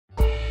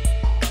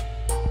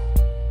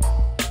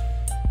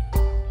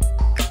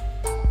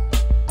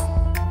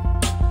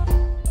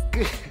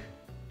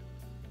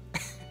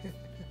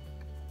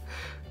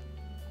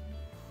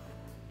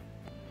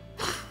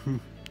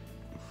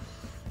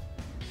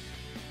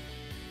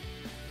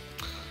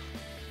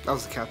That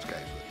was the couch,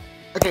 guys.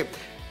 Okay,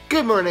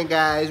 good morning,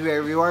 guys,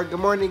 wherever you are. Good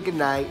morning, good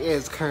night. It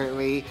is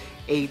currently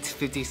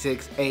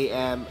 8:56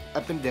 a.m.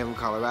 up in Denver,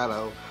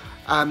 Colorado.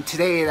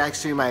 Today is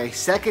actually my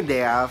second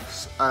day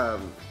off.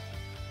 Then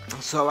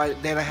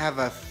I have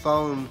a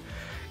phone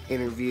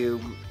interview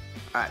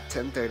at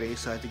 10:30,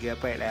 so I have to get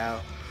up right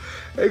now.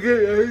 I get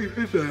ready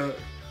for that.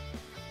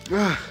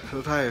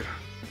 I'm tired.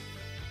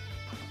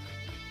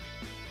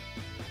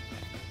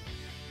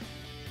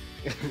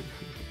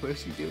 What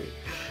is she doing?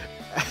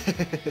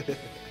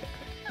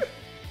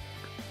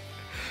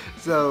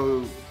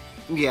 So,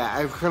 yeah,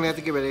 I currently have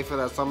to get ready for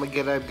that. So I'm gonna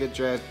get up, get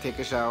dressed, take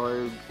a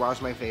shower,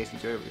 wash my face, and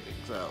do everything.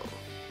 So,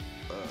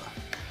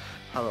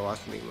 I'm gonna watch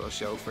a little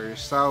show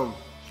first. So,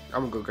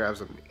 I'm gonna go grab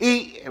something to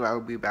eat, and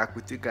I'll be back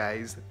with you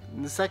guys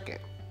in a second.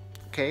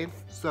 Okay?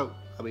 So,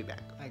 I'll be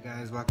back. Hi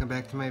guys, welcome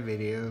back to my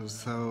video.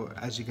 So,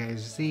 as you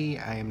guys see,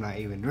 I am not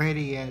even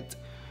ready yet.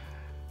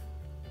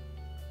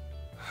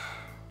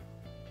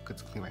 Got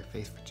to clean my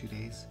face for 2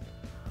 days.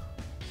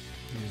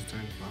 Just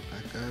turn the clock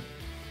back up.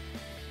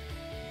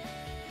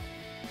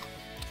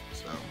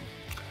 So,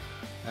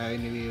 I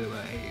interviewed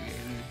about 8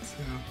 minutes,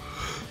 so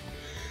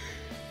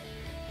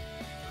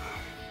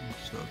I'm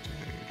so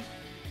tired.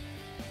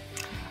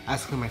 I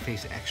just cleaned my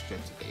face extra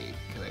today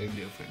because I didn't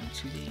do it for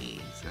 2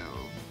 days, so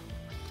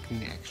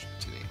clean it extra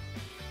today.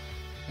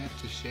 I have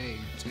to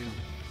shave too,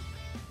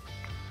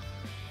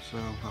 so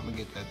I'm gonna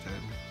get that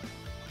done.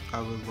 I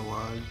will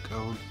vlog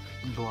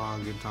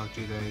and talk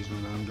to you guys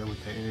when I'm done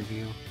with that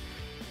interview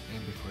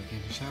and before I get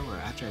in the shower,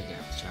 after I get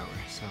out of the shower,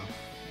 so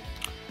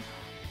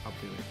I'll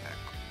be right back.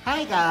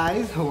 Hi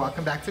guys,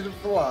 welcome back to the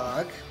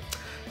vlog.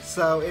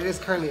 So it is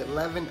currently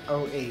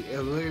 11:08.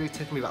 It literally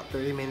took me about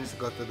 30 minutes to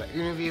go through the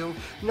interview.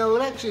 No,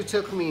 it actually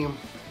took me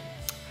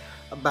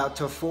about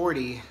till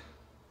 40.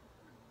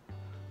 I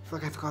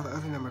forgot to call the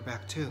other number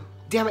back too.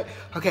 Damn it.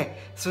 Okay,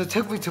 so it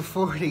took me to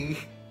 40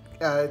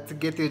 to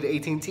get through the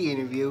AT&T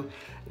interview.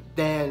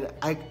 Then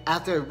right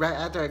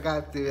after I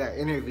got through that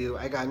interview,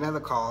 I got another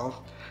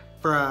call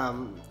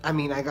from,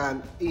 I got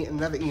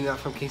another email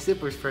from King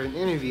Soopers for an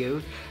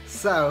interview.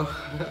 So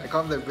I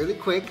called them really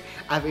quick.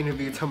 I have an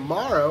interview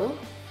tomorrow.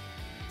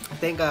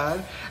 Thank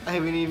God. I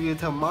have an interview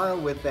tomorrow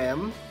with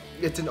them.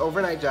 It's an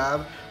overnight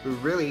job,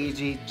 really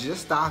easy,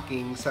 just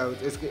stocking. So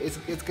it's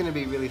gonna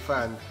be really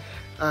fun.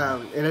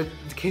 And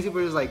King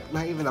Soopers is like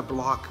not even a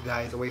block,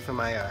 guys, away from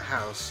my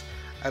house.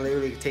 I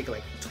literally take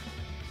like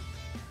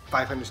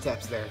 500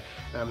 steps there,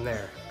 and I'm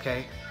there.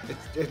 Okay,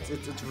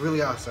 it's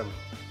really awesome.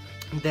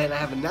 Then I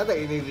have another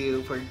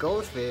interview for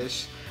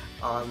Goldfish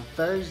on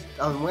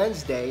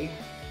Wednesday.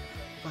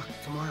 Fuck,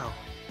 tomorrow.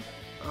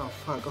 Oh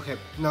fuck. Okay,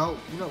 no,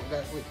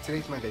 wait,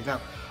 today's Monday.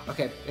 No,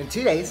 okay. In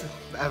 2 days,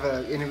 I have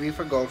an interview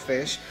for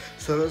Goldfish.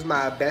 So does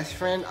my best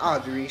friend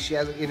Audrey. She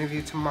has an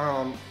interview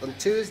tomorrow on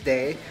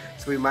Tuesday.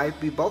 So we might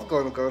be both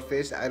going to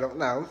Goldfish. I don't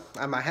know.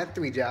 I might have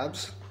 3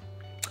 jobs.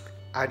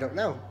 I don't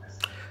know.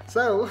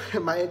 So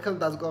my income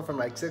does go from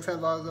like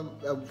 $600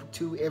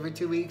 every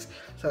 2 weeks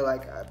to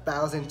like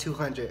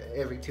 1,200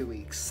 every 2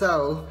 weeks.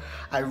 So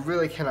I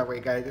really cannot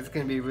wait, guys. It's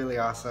gonna be really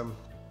awesome.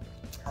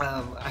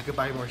 I could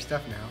buy more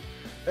stuff now.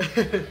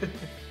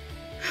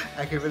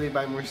 I could really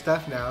buy more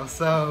stuff now.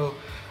 So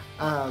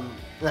and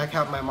I can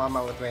help my mom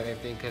out with rent and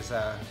everything because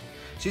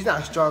she's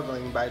not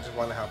struggling, but I just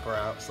want to help her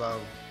out.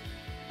 So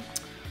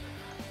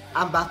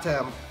I'm about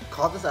to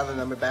call this other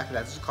number back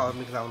that just called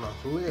me because I don't know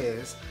who it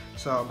is.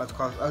 So I'm about to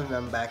call this other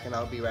number back and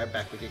I'll be right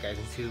back with you guys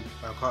in 2.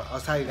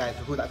 I'll tell you guys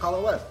who that caller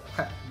was.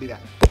 Be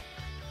that.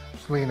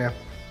 Selena.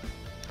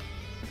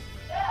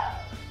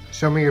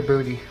 Show me your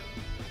booty.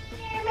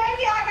 Yeah,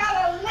 maybe I got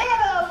a little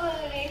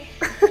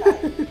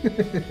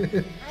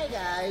booty. Hi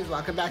guys,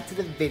 welcome back to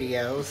the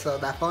video. So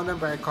that phone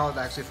number I called is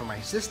actually for my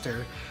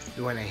sister,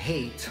 the one I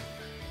hate.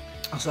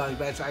 So I've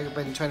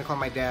been trying to call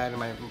my dad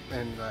and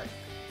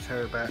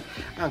her, but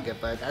I don't give a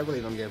fuck. I really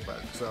don't give a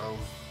fuck. So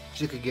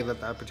she could give up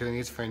the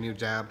opportunities for a new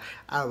job.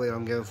 I really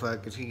don't give a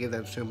fuck. If she give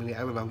that opportunity,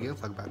 I really don't give a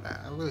fuck about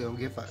that. I really don't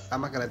give a fuck.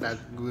 I'm not gonna let that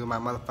ruin my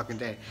motherfucking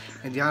day.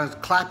 And Deanna's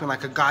clapping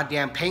like a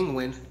goddamn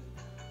penguin.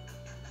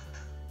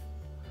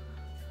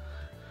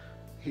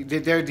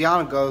 There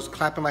Deanna goes,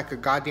 clapping like a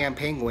goddamn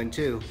penguin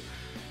too.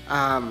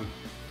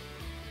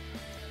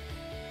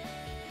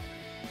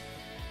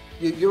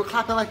 You were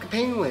clapping like a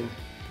penguin.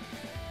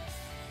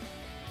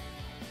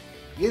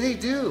 Yeah, they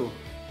do.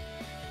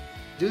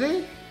 Do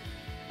they?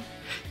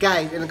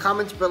 Guys, in the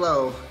comments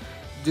below,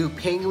 do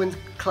penguins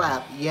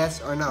clap, yes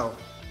or no?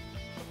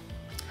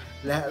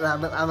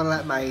 I'm gonna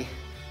let my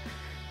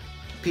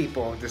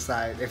people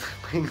decide if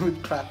penguins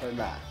clap or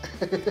not.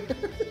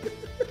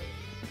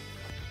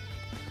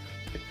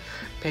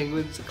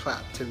 Penguins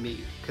clap to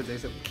me because they're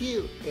so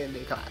cute and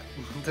they clap.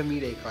 To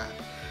me, they clap.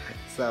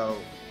 So,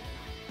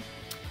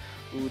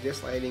 ooh,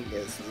 this lighting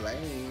is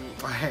lame.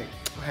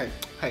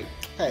 Hey.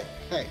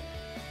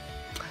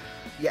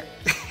 Yeah.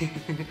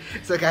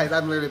 So guys,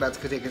 I'm literally about to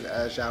go take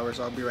a shower,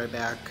 so I'll be right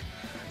back.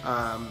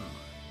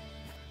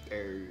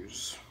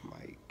 There's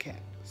my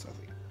cat,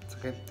 Sophie. So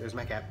Okay, there's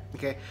my cat.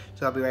 Okay,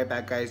 so I'll be right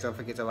back, guys. Don't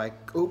forget to like.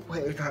 Oh,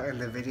 wait, we're not in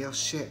the video.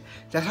 Shit.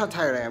 That's how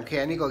tired I am.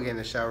 Okay, I need to go get in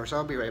the shower, so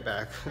I'll be right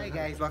back. Hey,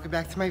 guys, welcome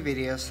back to my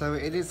video. So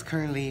it is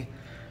currently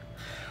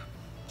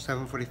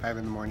 7:45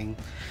 in the morning.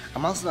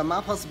 I'm not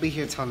supposed to be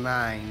here till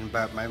 9,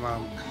 but my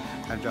mom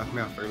had dropped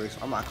me off early, so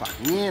I'm not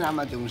clocking in. I'm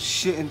not doing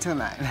shit until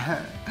 9.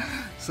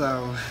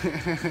 So,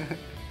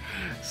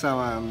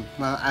 well,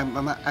 I'm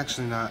not,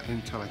 actually not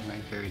until like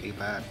 9:30,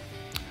 but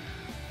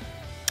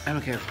I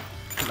don't care,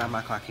 because I'm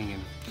not clocking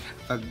in.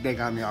 But they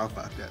got me all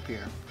fucked up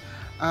here.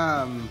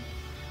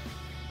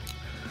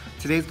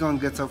 Today's going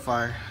good so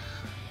far.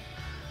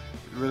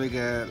 Really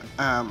good.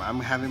 I'm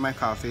having my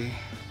coffee.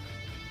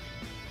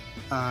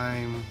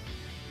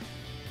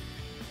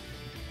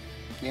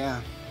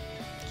 Yeah,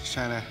 just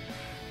trying to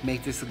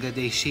make this a good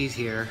day. She's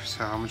here,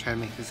 so I'm gonna try to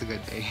make this a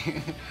good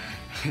day.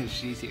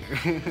 She's here.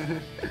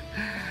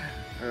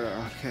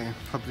 Okay,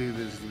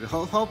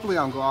 hopefully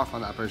I'll go off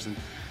on that person.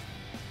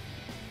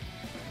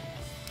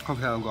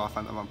 Hopefully I don't go off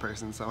on that one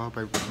person, so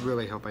I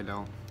really hope I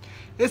don't.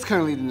 It's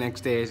currently the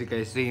next day, as you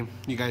guys see.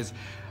 You guys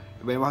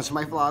have been watching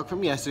my vlog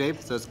from yesterday,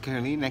 so it's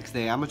currently the next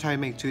day. I'm gonna try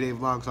to make 2-day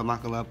vlogs. I'm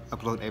not gonna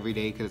upload every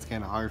day because it's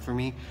kind of hard for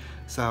me.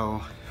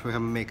 So we're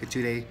gonna make a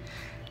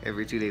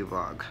every 2-day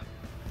vlog,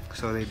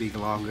 so they be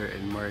longer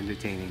and more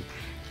entertaining.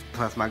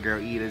 Plus my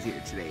girl Ida's here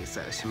today,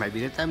 so she might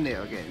be the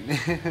thumbnail again.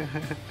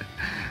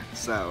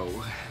 So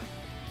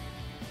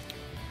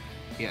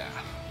yeah.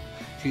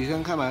 She's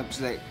gonna come up,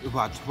 she's like,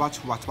 watch this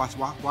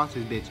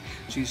bitch.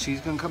 She's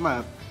gonna come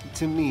up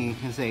to me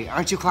and say,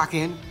 aren't you clocked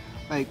in?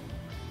 Like,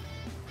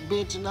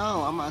 bitch,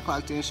 no, I'm not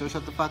clocked in, so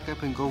shut the fuck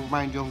up and go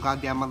mind your own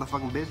goddamn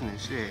motherfucking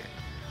business, shit.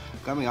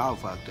 Got me all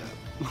fucked up.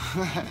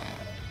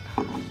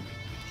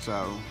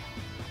 So,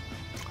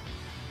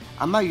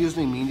 I'm not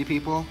usually mean to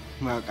people.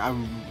 Like,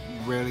 I'm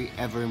rarely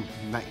ever,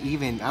 I'm not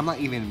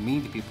even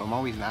mean to people, I'm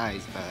always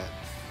nice, but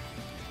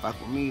fuck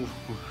with me,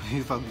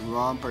 you fuck with the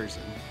wrong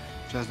person.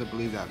 Just to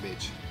believe that,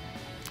 bitch.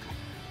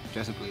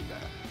 Just to believe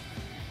that.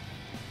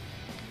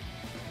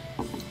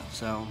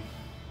 So,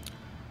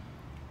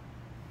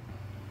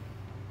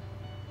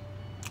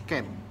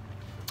 okay.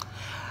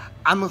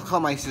 I'm gonna call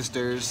my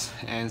sisters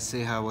and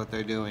see what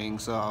they're doing.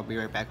 So I'll be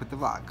right back with the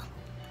vlog.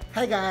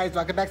 Hey guys,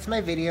 welcome back to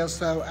my video.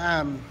 So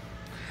I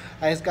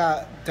just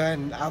got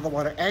done out of the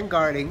water and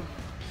guarding.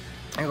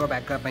 I go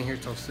back up. I'm here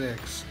till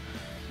 6.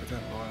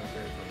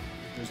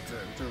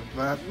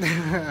 But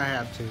I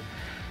have to.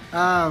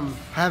 I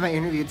have my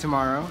interview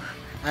tomorrow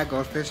at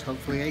Goldfish.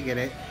 Hopefully I get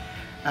it.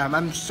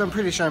 I'm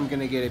pretty sure I'm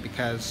gonna get it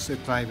because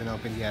it's not even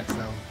open yet,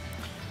 so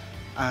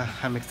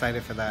I'm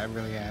excited for that. I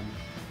really am.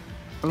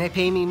 And they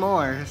pay me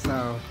more,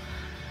 so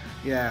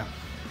yeah.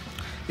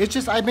 It's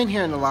just I've been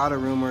hearing a lot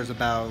of rumors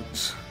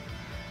about.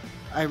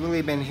 I've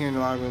really been hearing a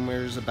lot of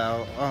rumors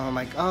about.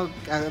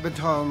 I've been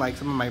told like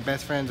some of my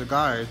best friends are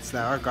guards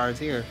that are guards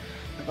here.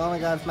 Like, oh my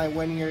God, it's my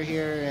 1 year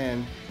here,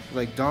 and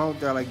they're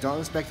like don't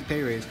expect a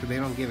pay raise because they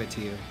don't give it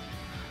to you.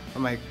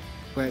 I'm like,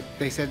 but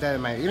they said that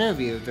in my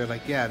interview. They're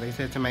like, yeah, they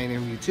said it to my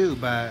interview too,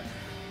 but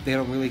they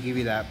don't really give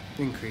you that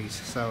increase.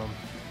 So,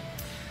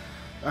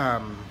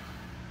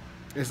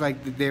 it's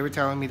like they were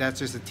telling me that's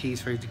just a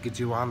tease for you to get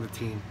you on the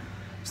team.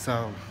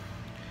 So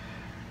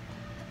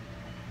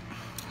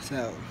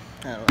I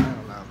don't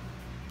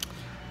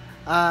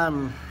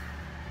know.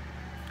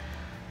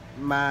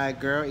 My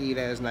girl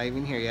Ida is not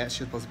even here yet.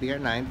 She's supposed to be here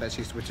at 9, but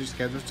she switched her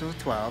schedule to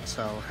 12,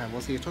 so I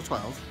will see her till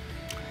 12.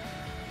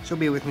 She'll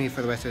be with me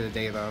for the rest of the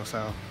day though,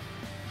 so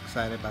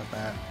excited about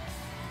that.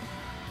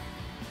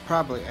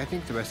 Probably, I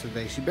think the rest of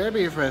the day. She better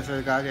be here for the rest of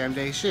the goddamn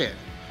day. Shit.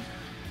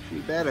 She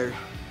better.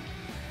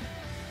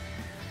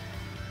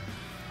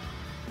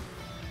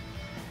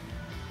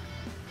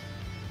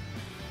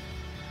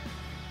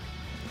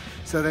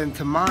 So then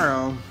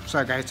tomorrow,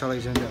 sorry guys, totally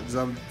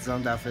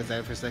zoned out for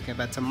a second,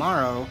 but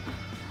tomorrow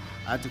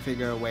I have to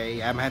figure a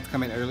way. I'm gonna have to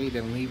come in early,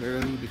 then leave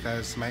early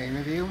because my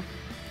interview.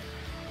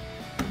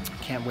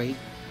 Can't wait.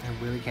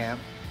 I really can't.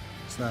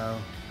 So,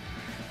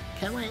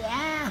 can't wait.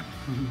 Ah!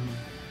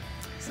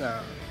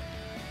 So,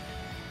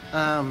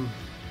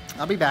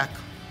 I'll be back.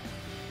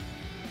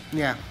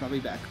 Yeah, I'll be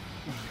back.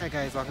 Hi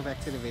guys, welcome back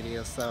to the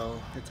video. So,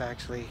 it's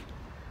actually,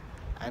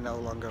 I no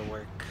longer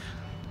work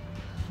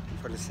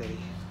for the city.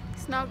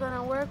 It's not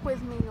gonna work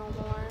with me no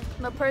more.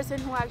 The person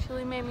who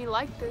actually made me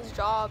like this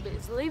job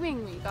is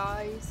leaving me,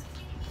 guys.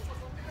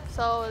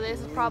 So this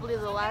is probably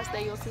the last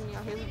day you'll see me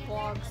on his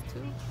vlogs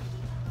too.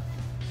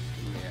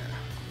 Yeah.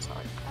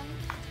 Sorry.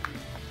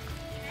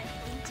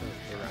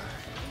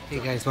 Hey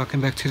guys, welcome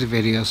back to the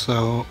video.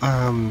 So,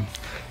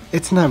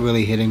 it's not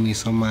really hitting me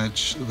so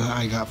much that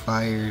I got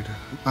fired.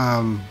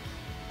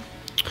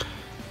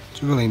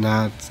 It's really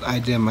not. I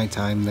did my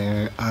time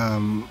there.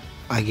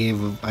 I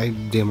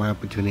did my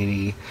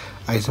opportunity.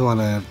 I just want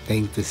to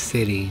thank the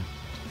city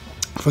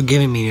for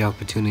giving me the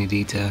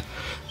opportunity to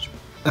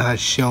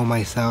show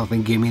myself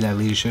and give me that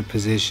leadership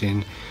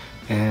position.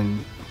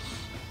 And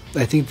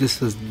I think this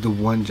was the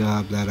one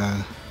job that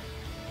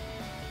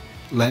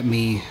let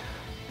me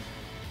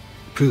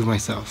prove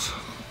myself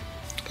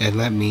and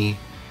let me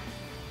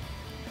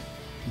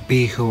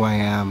be who I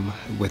am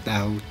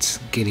without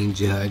getting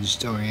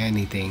judged or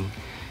anything.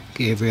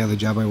 Every other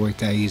job I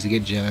worked at, I used to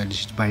get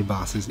judged by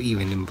bosses,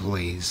 even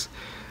employees.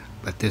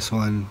 But this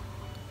one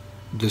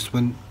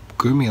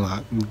grew me a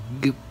lot.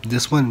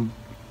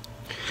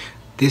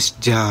 This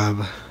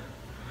job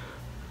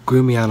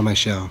grew me out of my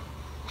shell.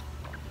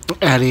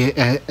 At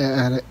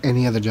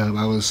any other job,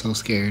 I was so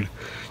scared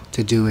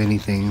to do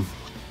anything,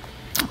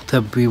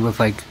 to be with,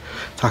 like,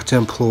 talk to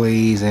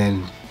employees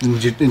and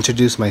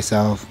introduce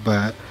myself.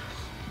 But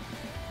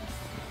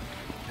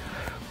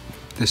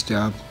this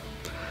job,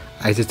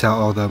 I used to tell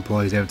all the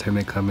employees every time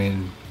they come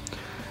in,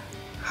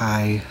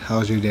 "Hi,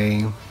 how's your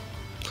day?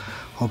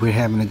 Hope you're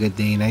having a good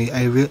day." And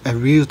I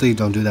usually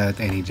don't do that at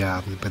any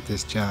job, but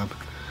this job,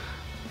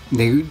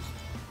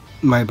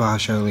 my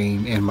boss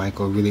Charlene and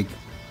Michael really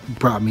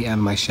brought me out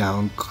of my shell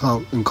and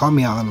called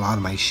me out on a lot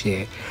of my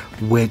shit,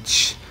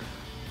 which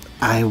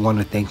I want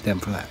to thank them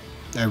for that.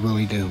 I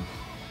really do.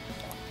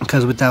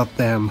 Because without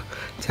them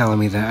telling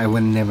me that, I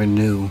would never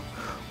knew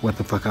what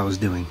the fuck I was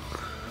doing.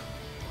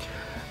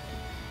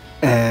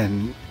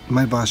 And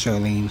my boss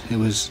Charlene,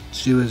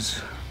 she was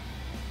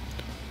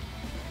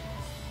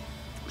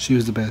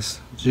the best.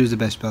 She was the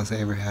best boss I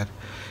ever had.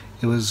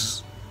 It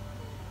was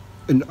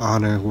an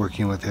honor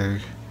working with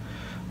her.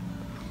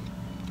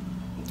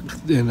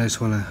 And I just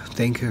want to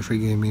thank her for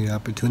giving me the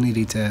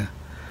opportunity to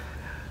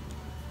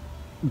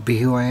be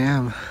who I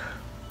am.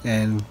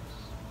 And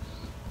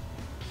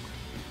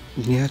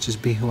yeah,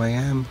 just be who I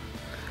am.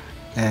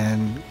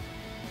 And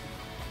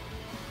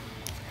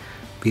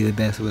be the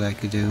best of what I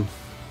could do.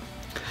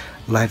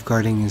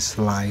 Lifeguarding is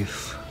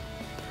life.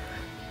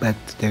 But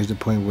there's a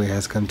point where it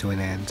has come to an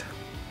end.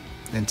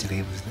 And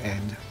today was the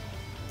end.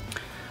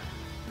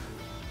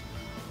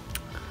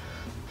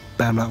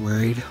 But I'm not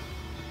worried,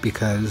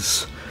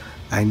 because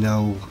I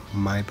know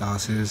my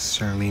bosses,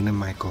 Charlene and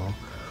Michael,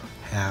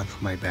 have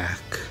my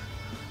back.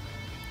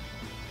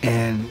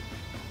 And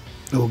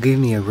it will give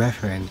me a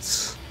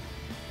reference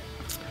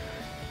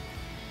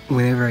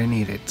whenever I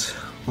need it.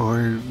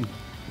 Or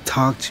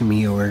talk to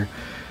me, or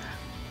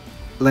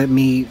let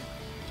me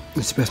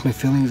express my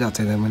feelings out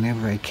to them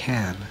whenever I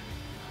can.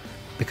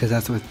 Because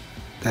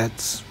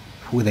that's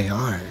who they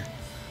are.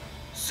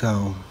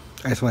 So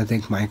I just want to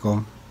thank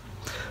Michael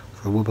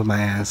for whooping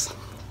my ass,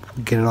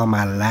 getting on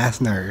my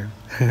last nerve.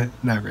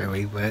 Not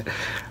really, but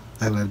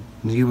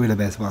you were the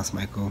best boss,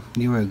 Michael.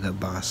 You were a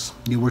good boss.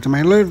 You worked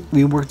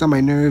on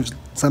my nerves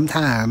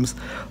sometimes,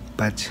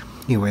 but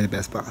you were the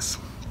best boss.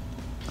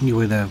 You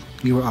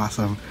were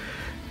awesome.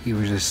 You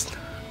were just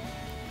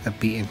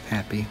upbeat and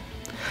happy.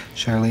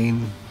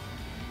 Charlene,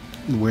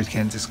 words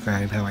can't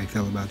describe how I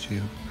feel about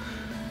you.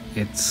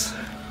 It's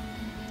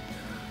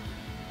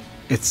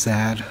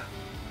sad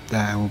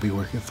that I won't be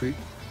working for you.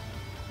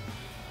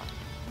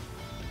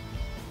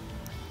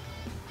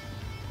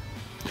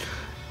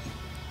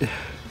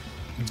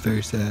 It's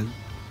very sad.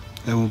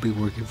 I won't be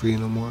working for you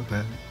no more,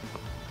 but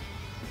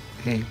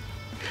hey,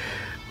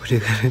 what are you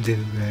gonna do,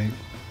 right?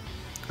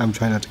 I'm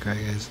trying not to cry,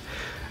 guys.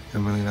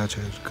 I'm really not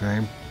trying to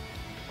cry.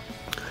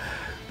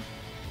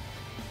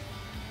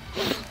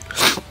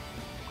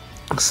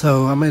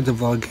 So I'm gonna end the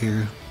vlog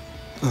here.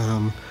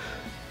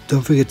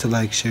 Don't forget to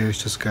like, share,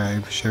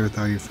 subscribe, share with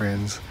all your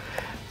friends,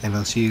 and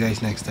I'll see you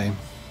guys next time.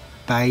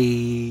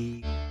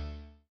 Bye.